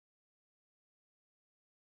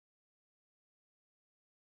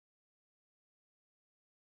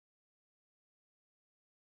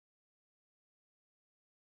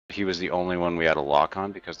he was the only one we had a lock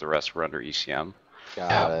on because the rest were under ECM.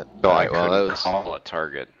 Got it. So I Alright, well, couldn't that was... call a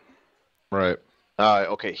target. Right. Alright,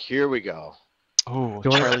 okay, here we go. Oh,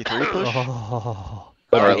 Charlie 3 push? Oh.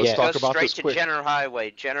 Alright, let's Go talk about straight this to quick. Jenner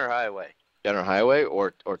Highway. Jenner Highway. Jenner Highway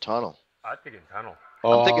or tunnel? I'm thinking tunnel.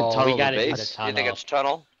 I'm thinking tunnel we to gotta hit base. a You think it's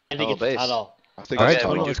tunnel? I think Tunnel it's base. tunnel. I think Okay, it's we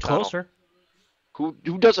tunnel. do It's tunnel. closer.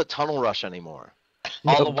 Who does a tunnel rush anymore?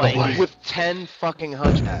 All the Wangs. With 10 fucking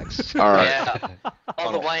hunchbacks. Alright. Yeah.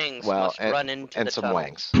 All the Wangs Well, must run into and the some tunnel.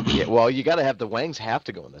 Wangs. Yeah, well, you gotta have the Wangs have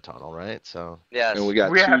to go in the tunnel, right? So. Yes. And we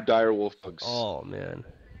got We two have- dire wolf bugs. Oh man.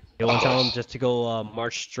 You want to tell him just to go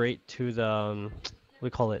march straight to the what do we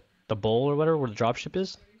call it, the bowl or whatever, where the dropship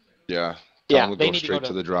is? Yeah. Yeah, Tell them they to go need to straight go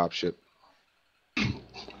to to- the dropship.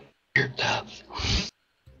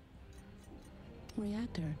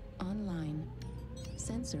 Reactor online.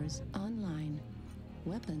 Sensors online.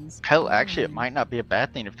 Weapons. Hell, actually, it online. might not be a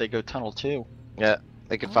bad thing if they go tunnel 2. Yeah,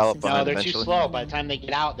 they can follow up No, No, behind they're eventually. too slow. By the time they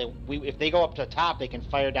get out, if they go up to the top, they can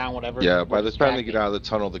fire down whatever. Yeah, by the time they distracting. get out of the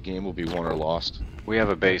tunnel, the game will be won or lost. We have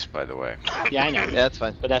a base, by the way. Yeah, I know. Yeah, that's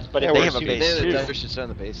fine. But if They they have a shoot- base, They too. have should sit on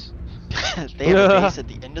the base. They have a base at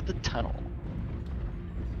the end of the tunnel.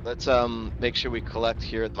 Let's make sure we collect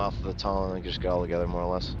here at the mouth of the tunnel and then just go all together more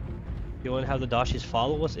or less. You want to have the Dashis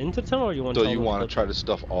follow us into the tunnel, or you want So to? you want to try to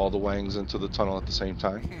stuff all the Wangs into the tunnel at the same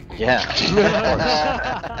time? Yeah.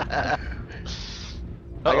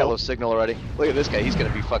 I got low signal already. Look at this guy, he's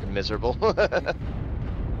gonna be fucking miserable.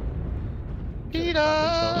 Peter!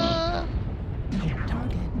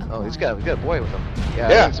 Oh, he's got a boy with him. Yeah, I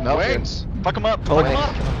think some elk Wangs. Fuck them up! Oh, Fuck them Wangs.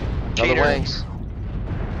 up! Another Cheater. Wangs.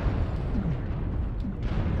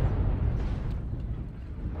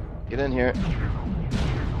 Get in here.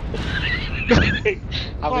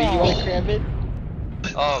 How many you want to cram in?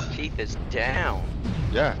 Oh, Keith is down.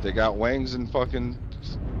 Yeah, they got Wangs and fucking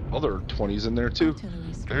other 20s in there too.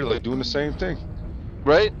 They're like doing the same thing.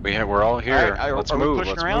 Right? We're all here. Alright, Let's are we move.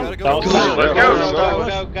 pushing Let's around? move. Don't Go, stop. go, Go, go,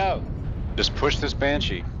 go, go. Just push this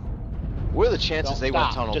banshee. What are the chances Don't they went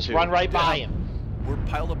stop. tunnel Just too? run right by him. We're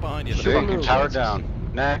piled up behind you. Fucking move. power down.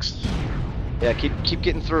 Next. Yeah, keep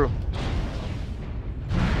getting through.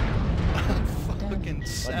 Fucking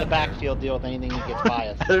Let the backfield deal with anything that gets by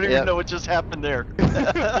us. I don't even Yep. know what just happened there.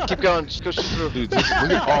 Keep going, just go through. Dude, look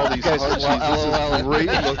at all these Guys, hunchies. This is great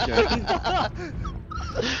looking.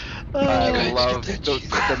 I love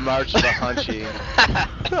the march of the hunchy.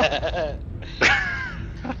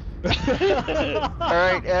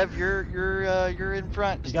 Alright, Ev, you're in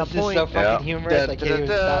front. You got This is point. so fucking Yeah. humorous. I can't even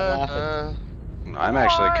stop laughing. I'm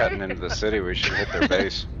actually cutting into the city. We should hit their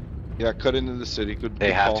base. Yeah, cut into the city. Good. They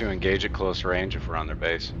good have call. to engage at close range if we're on their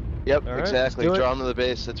base. Yep, All right, exactly. let's do it. Draw them to the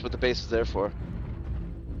base. That's what the base is there for.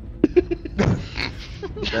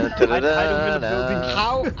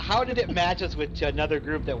 How did it match us with another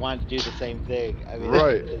group that wanted to do the same thing? I mean,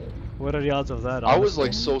 Right. What are the odds of that? I was honestly?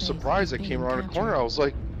 like so surprised. I came around a corner. I was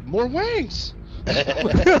like, more Wangs.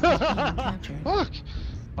 Fuck.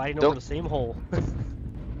 fighting Don't- over the same hole.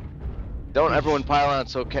 Don't everyone pile on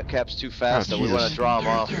so Cap's too fast that we want to draw them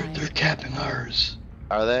off. They're capping ours.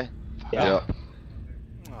 Are they? Yeah.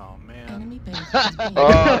 Oh man. Enemy base is being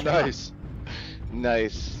Oh, nice.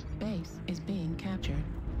 Nice. Base is being captured.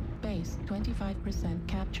 Base 25%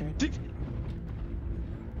 captured.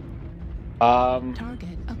 Um,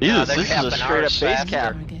 Target Jesus, they're this is a capping straight up ours base fast.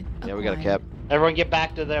 cap. Target Yeah, we got a acquired. cap. everyone get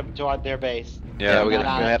back to their base. Yeah, we Get gotta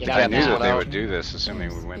out, have get to out I cap knew this now. that one they out. would do this, assuming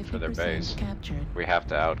we Base went for their 50% base. Captured. We have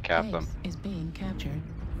to outcap them. Base is being captured.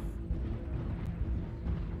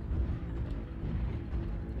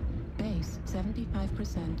 Base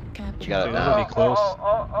 75% captured. We got it That now. would be close.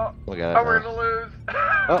 We got it Oh, we're now. gonna lose.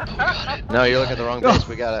 Oh, no, you're looking at the wrong base.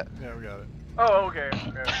 We got Yeah, we got it. Oh, okay.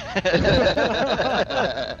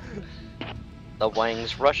 it. The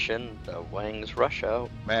Wangs rush in. The Wangs rush out.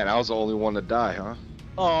 Man, I was the only one to die, huh?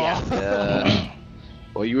 Yeah.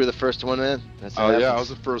 Well, you were the first one in. That's what Oh yeah, I happens.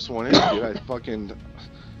 was the first one in, dude. I fucking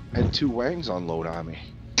had 2 Wangs unload on me.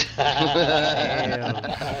 Damn.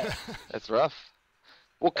 That's rough.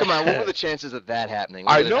 Well, come on. What were the chances of that happening?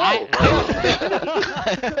 I Look know. at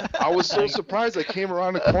I was so surprised. I came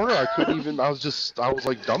around the corner. I couldn't even. I was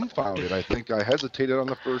like dumbfounded. I think I hesitated on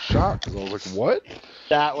the first shot because I was like, "What?"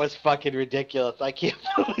 That was fucking ridiculous. I can't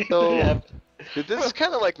believe So- that. Did this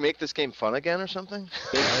kind of like make this game fun again or something?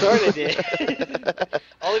 It sort of did.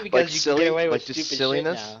 Only because Like you silly- can get away with like just stupid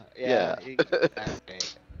silliness? shit now. Yeah. Okay.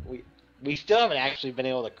 We still haven't actually been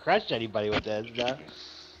able to crush anybody with this. No?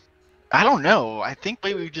 I don't know. I think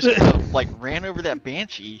maybe we just like ran over that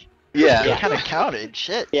banshee Yeah. You kind of counted.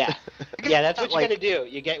 Shit. Yeah. Yeah, that's what you Like- gotta do.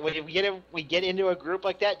 You get when we get into a group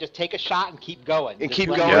like that, just take a shot and keep going. And Just keep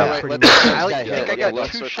let going. it Yeah. go. Right, Pretty let the much. first I guy think hit. I Yeah, got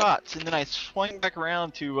left 2 circle. shots, and then I swung back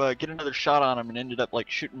around to get another shot on him, and ended up like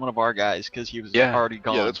shooting one of our guys because he was Yeah. already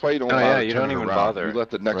gone. Yeah, that's why you don't. Oh, bother yeah, you don't turning even around. bother. You let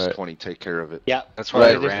the next Right. 20 take care of it. Yeah. That's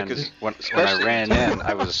why I Right. ran. Because- When I especially- ran in,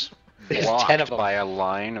 I was There's 10 of blocked them. by a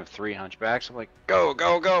line of 3 hunchbacks. I'm like, go,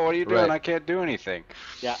 go, go! What are you doing? Right. I can't do anything.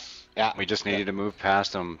 Yeah. Yeah. We just needed to move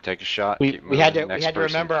past them, take a shot. We, keep we had moving, to next person.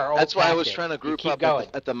 remember our old That's why I was tactic. trying to You group keep up going.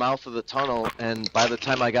 at the mouth of the tunnel, and by the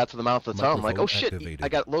time I got to the mouth of the tunnel, I'm like, oh Microphone shit, activated. I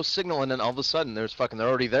got low signal, and then all of a sudden, they're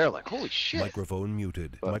already there. Like, holy shit. Microphone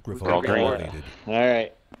muted. But Microphone we're all green. activated. All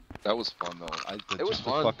right. That was fun though. It was just the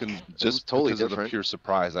fun. Fucking, It was just totally because of the different. pure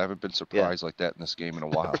surprise. I haven't been surprised like that in this game in a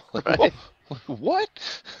while. Like, Right. what?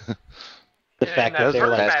 The fact that they're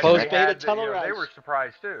first like match closed we beta had, tunnel they rush. were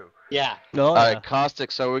surprised too. Yeah. No. All right,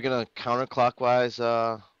 Caustic, so we're going to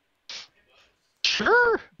counterclockwise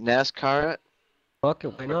Sure. NASCAR it? Fuck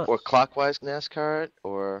it, why not? Or clockwise NASCAR it?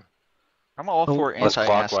 Or... I'm all Oh, for let's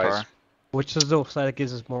anti-NASCAR. clockwise. Which is the side that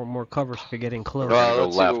gives us more cover so we can get in close. Well, go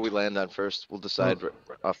let's see where left. we land on first. We'll decide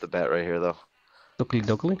off the bat right here, though.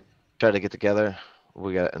 Dokey. Try to get together.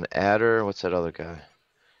 We got an adder. What's that other guy?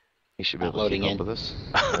 He should be Not able to keep loading up in. with us.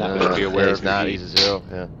 Not be aware he's of your not. heat. He's a 0.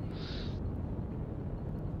 Yeah.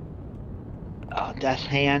 Death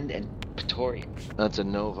Hand and Pretorian. That's a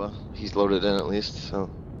Nova. He's loaded in at least, so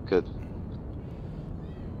good.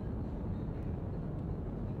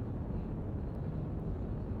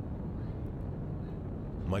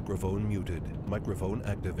 Microphone muted. Microphone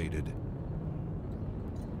activated.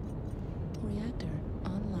 Reactor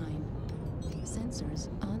online. Sensors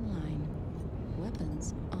online.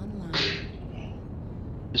 Weapons online.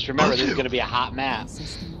 Just remember, this is going to be a hot map.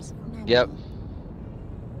 Systems nominal. Yep.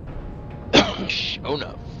 Oh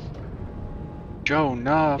no. Joe,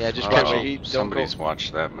 no. Yeah, just Uh-oh. watch it. Don't Somebody's go-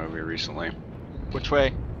 watched that movie recently. Which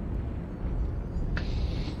way?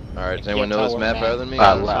 All right. Does Can't anyone know tell this where map we're better at. than me?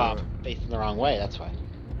 Left. Facing the wrong way, that's why.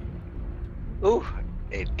 Ooh,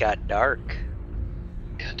 it got dark.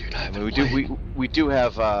 Yeah, dude, I mean, we do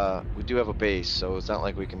have a base, so it's not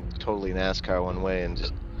like we can totally NASCAR one way and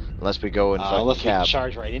just unless we go and Unless we can cab.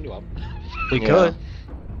 charge right into them. We Yeah. could.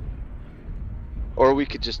 Or we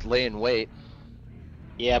could just lay and wait.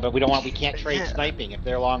 Yeah, but we can't trade sniping if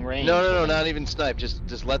they're long range. No, not even snipe.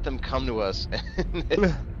 Just let them come to us.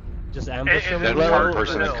 Just ambush them. That Right, one right,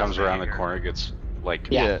 person right. that comes around the corner gets like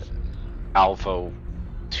Yeah. Alpha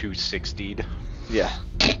 260'd. Yeah.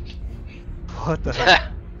 What the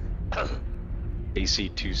heck? AC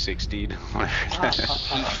 260'd.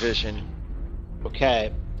 Heat vision.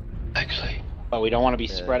 Okay, Actually, but we don't want to be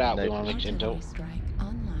Yeah, spread out. We night want to make into. Artillery strike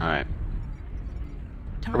online. Alright.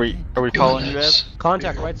 Are we following you, Ev? this.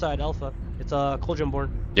 Contact right side, Alpha. It's a Cauldron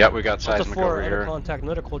born. Yeah, we got Up to seismic 4, over other here. contact,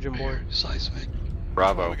 another Cauldron born. Seismic.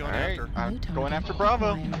 Bravo. We're going Alright, after. I'm New target going after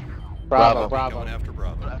Bravo. acquired. Bravo. Going after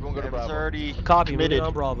Bravo. Everyone go to Ev's Bravo. already Copy, committed. moving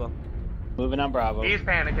on Bravo. Moving on Bravo. He's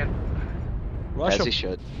panicking. Rush As him. he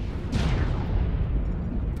should.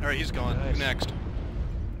 All right, he's gone. Nice. Next.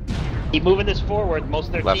 Keep moving this forward. Most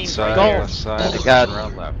of their Left teams side, right here. left side, I got-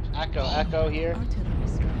 around left. Echo here. Artillery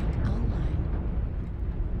strike online.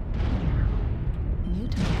 New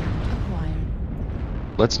target acquired.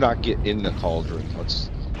 Let's not get in the cauldron. Let's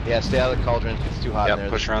Yeah, stay out of the cauldron. It's too hot in Yep, there.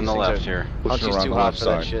 push her on These the things left are- here. push her Hunchie's around too the hot left for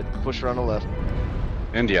that side. shit. Push her on the left.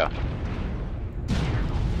 India.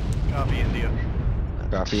 Copy India.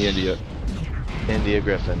 Copy India. India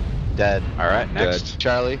Griffin. Dead. Alright, next.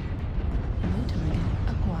 Charlie. New target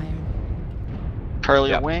acquired. Charlie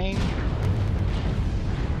Yep. Wang.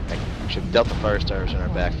 Should have dealt the fire stars in our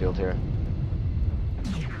backfield here.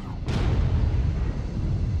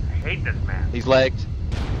 I hate this man. He's lagged.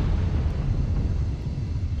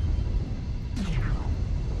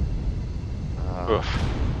 Oof.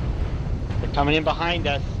 They're coming in behind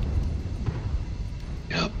us.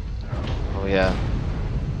 Yep. Oh yeah.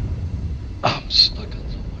 I'm stuck on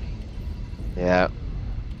somebody. Yeah.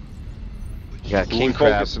 You got Who King we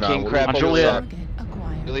Crab. focusing on? King What Crab. are we Juliet. Target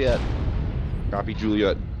acquired. Juliet. Copy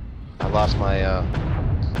Juliet. I lost my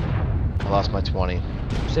 20.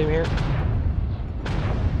 Same here.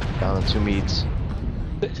 Down in 2 meats.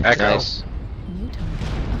 Online. Echo. Nice. New target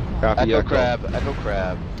acquired. Copy Echo Crab. Echo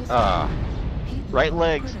Crab. Ah. Heat Right level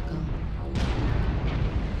legs. critical.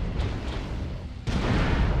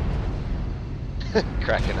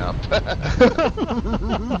 Cracking up. New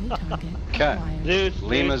target Okay. acquired. Zeus.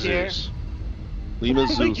 Lima Zeus here. Zeus. Lima Oh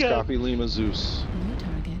my Zeus. God. Copy Lima Zeus. New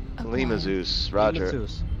target acquired. Lima Zeus. Roger.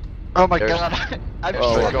 Zeus. Oh my There's- god. I'm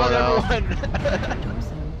Oh, stuck going on out. everyone.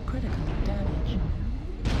 100% critical damage.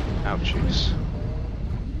 Ouchies.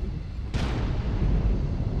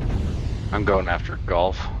 I'm going after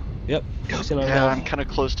golf. Yep. Focusing on Yeah, golf. I'm kind of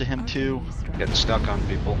close to him too. Artillery strike. Getting stuck on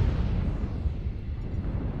people.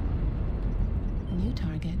 New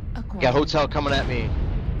target acquired. Got hotel coming at me.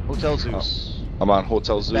 Hotel Zeus. I'm on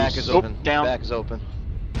Hotel Zeus. Back is Oh, open. down. Back is open.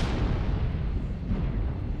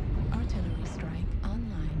 Artillery strike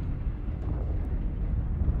online.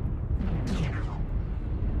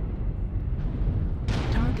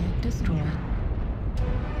 Target destroyed.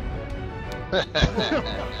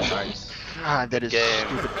 Nice. God, that is Game.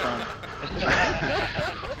 stupid fun.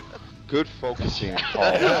 Good focusing,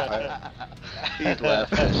 Paul. He's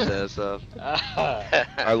laughing his ass off.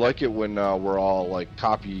 I like it when we're all like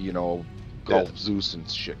copy, you know, Golf Zeus and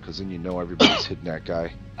shit, because then you know everybody's hitting that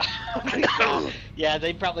guy. Yeah,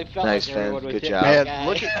 they probably felt Nice, like everyone Finn. was Good hitting job. that Man,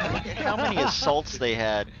 guy. look at how many assaults they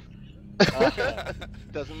had.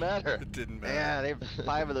 Doesn't matter. It didn't matter. Yeah, they have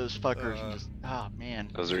 5 of those fuckers. And just, oh man.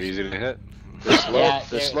 Those are easy to hit. They're slow. Yeah,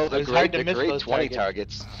 they're slow. They're it was hard great. to They're miss great those 20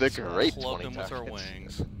 targets. targets. They're great Plug 20 them with our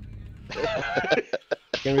targets. wangs.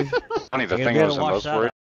 Funny, You're the gonna thing be able is, to I'm watch most that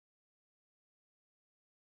worried